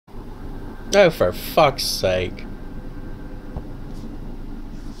Oh, for fuck's sake.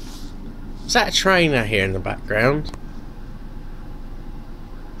 Is that a train I hear in the background?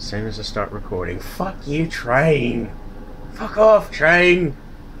 As soon as I start recording. Fuck you, train! Fuck off, train!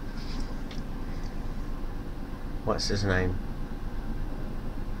 What's his name?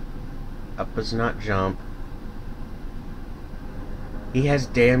 Up as not jump. He has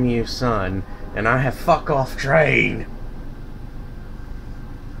damn you, son, and I have fuck off, train!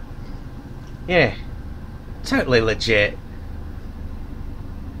 Yeah, totally legit.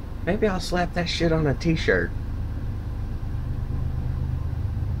 Maybe I'll slap that shit on a t-shirt.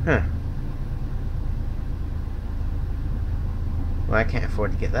 Huh. Well, I can't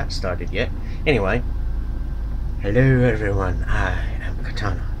afford to get that started yet. Anyway. Hello everyone, I am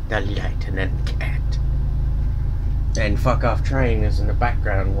Katana, the Lightning Cat. And fuck off train is in the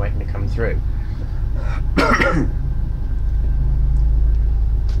background waiting to come through.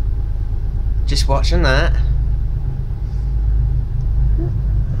 Just watching that.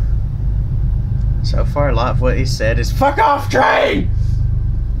 So far, a lot of what he said is "fuck off, train!"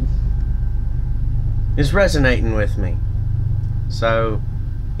 is resonating with me. So,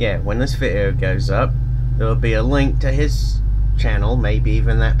 yeah, when this video goes up, there will be a link to his channel, maybe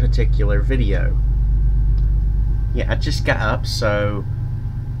even that particular video. Yeah, I just got up, so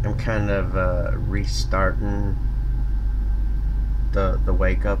I'm kind of restarting the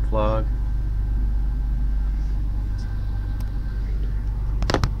wake up vlog.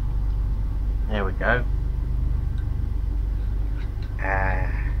 There we go.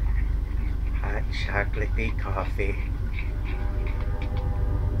 Hot chocolatey coffee.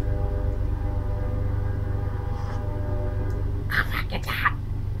 Oh fuck, it's hot.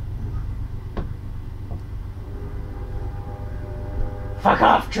 Fuck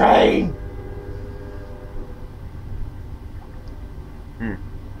off, train!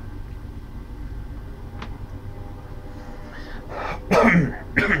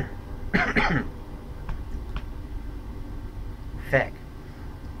 Feck.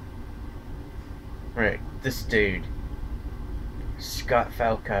 Right, this dude, Scott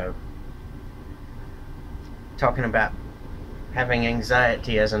Falco, talking about having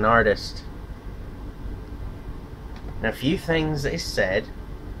anxiety as an artist. Now, a few things they said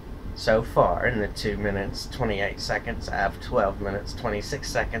so far in the 2 minutes 28 seconds out of 12 minutes 26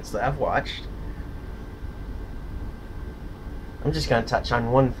 seconds that I've watched. I'm just going to touch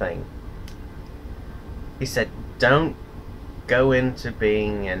on one thing. He said, don't go into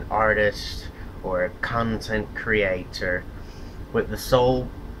being an artist or a content creator with the sole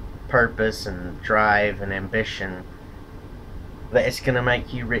purpose and drive and ambition that it's going to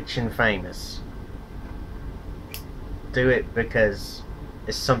make you rich and famous. Do it because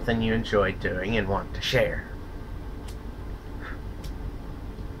it's something you enjoy doing and want to share.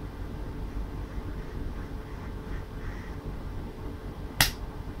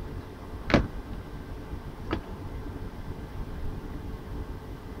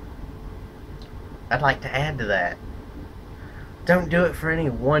 I'd like to add to that. Don't do it for any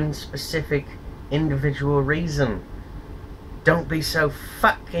one specific individual reason. Don't be so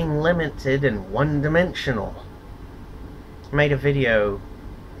fucking limited and one-dimensional. I made a video,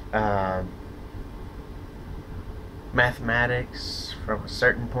 mathematics from a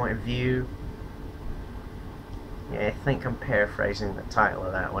certain point of view. Yeah, I think I'm paraphrasing the title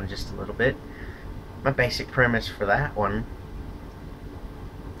of that one just a little bit. My basic premise for that one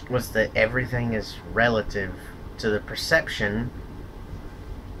was that everything is relative to the perception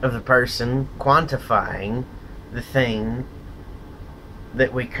of the person quantifying the thing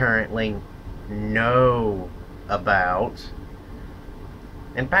that we currently know about.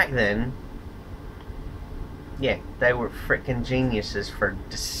 And back then, yeah, they were frickin' geniuses for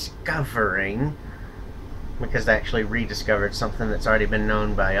discovering, because they actually rediscovered something that's already been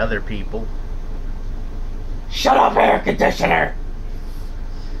known by other people. Shut up, air conditioner!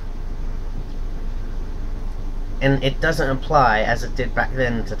 And it doesn't apply as it did back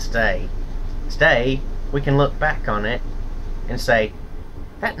then to today. Today, we can look back on it and say,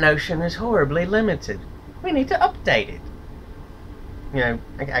 that notion is horribly limited. We need to update it. You know,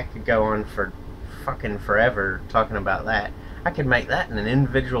 I could go on for fucking forever talking about that. I could make that an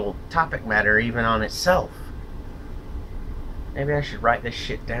individual topic matter even on itself. Maybe I should write this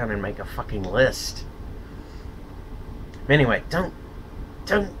shit down and make a fucking list. Anyway, don't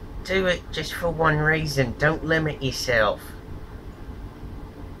do it just for one reason. Don't limit yourself.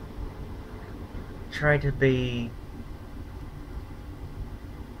 Try to be,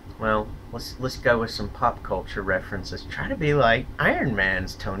 well, let's go with some pop culture references. Try to be like Iron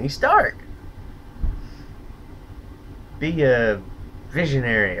Man's Tony Stark. Be a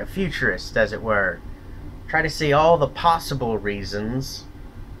visionary, a futurist, as it were. Try to see all the possible reasons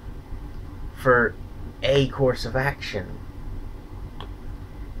for a course of action.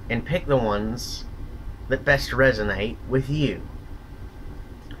 And pick the ones that best resonate with you.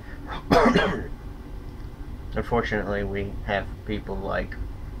 Unfortunately, we have people like,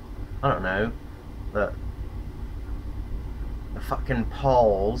 I don't know, the fucking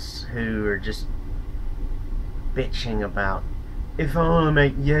Pauls who are just bitching about, if I want to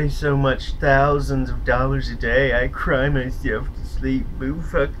make yay so much thousands of dollars a day, I cry myself to sleep. Boo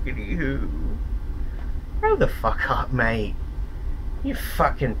fuckity hoo. Grow the fuck up, mate. You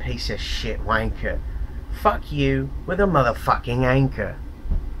fucking piece of shit wanker. Fuck you with a motherfucking anchor.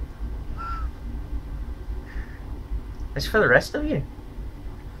 As for the rest of you,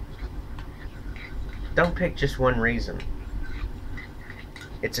 don't pick just one reason.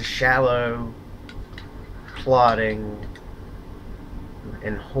 It's a shallow, plodding,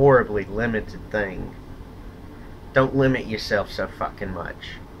 and horribly limited thing. Don't limit yourself so fucking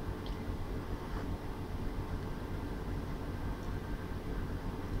much.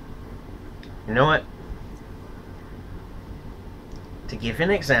 You know what? To give an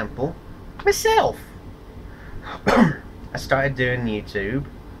example, myself. I started doing YouTube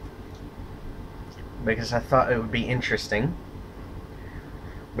because I thought it would be interesting,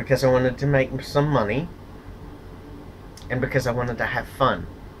 because I wanted to make some money, and because I wanted to have fun.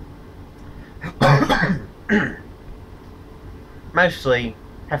 Mostly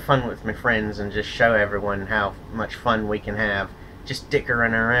have fun with my friends and just show everyone how much fun we can have just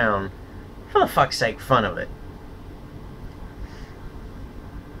dickering around. For the fuck's sake, fun of it.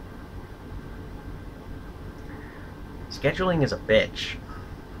 Scheduling is a bitch.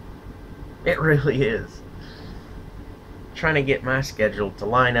 It really is. Trying to get my schedule to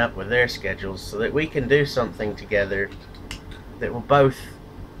line up with their schedules so that we can do something together that will both,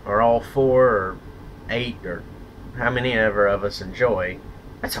 or all 4 or 8 or how many ever of us enjoy.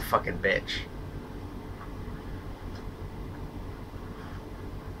 That's a fucking bitch.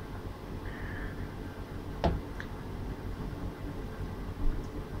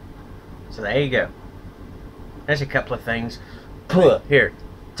 So there you go. There's a couple of things. Here,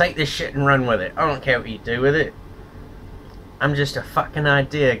 take this shit and run with it. I don't care what you do with it. I'm just a fucking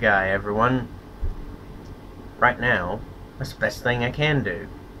idea guy, everyone. Right now, that's the best thing I can do,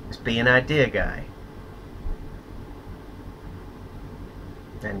 is be an idea guy.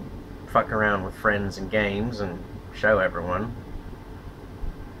 And fuck around with friends and games and show everyone.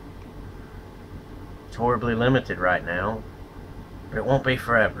 It's horribly limited right now, but it won't be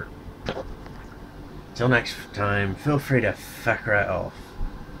forever. Till next time, feel free to fuck right off.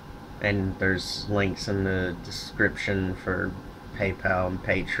 And there's links in the description for PayPal and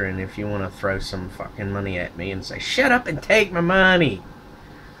Patreon if you want to throw some fucking money at me and say, shut up and take my money.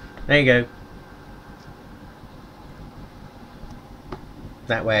 There you go.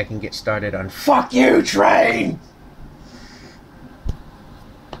 That way I can get started on fuck you train.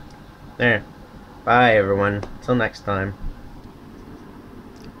 There. Bye everyone. Till next time.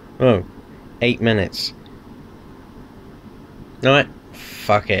 Oh. 8 minutes. You know what?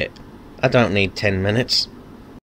 Fuck it. I don't need 10 minutes.